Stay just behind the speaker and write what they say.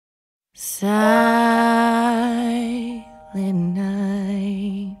Silent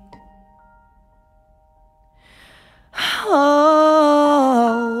night, holy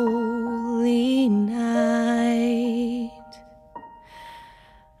night,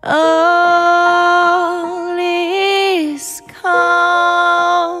 all is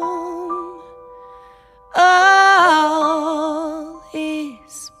calm, all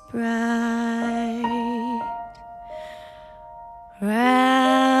is bright.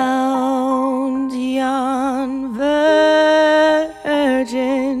 Round yon virgin,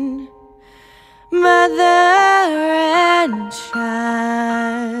 mother and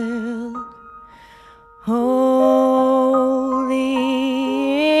child, holy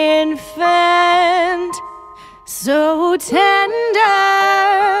infant, so tender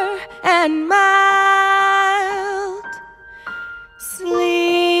and mild,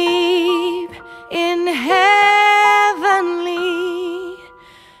 sleep in heavenly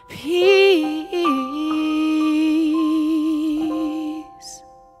peace.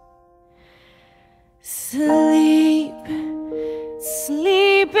 Sleep,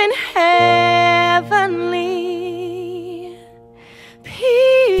 sleep in heavenly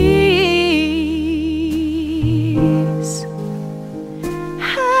peace.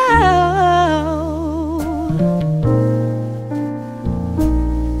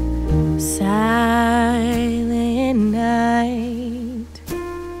 Silent night,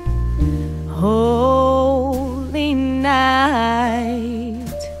 holy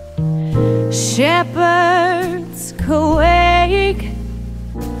night, shepherds quake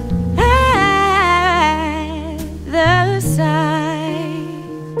at the sight,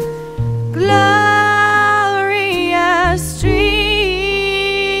 glorious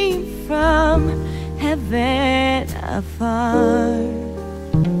stream from heaven afar.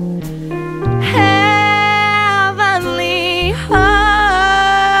 Heavenly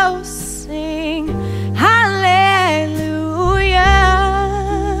hosts sing hallelujah.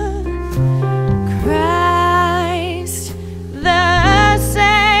 Christ the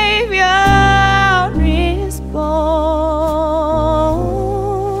Savior is born.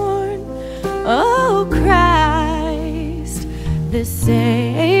 Oh, Christ the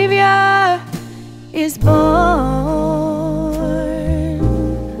Savior is born.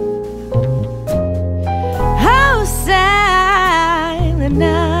 Silent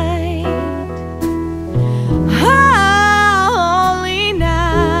night.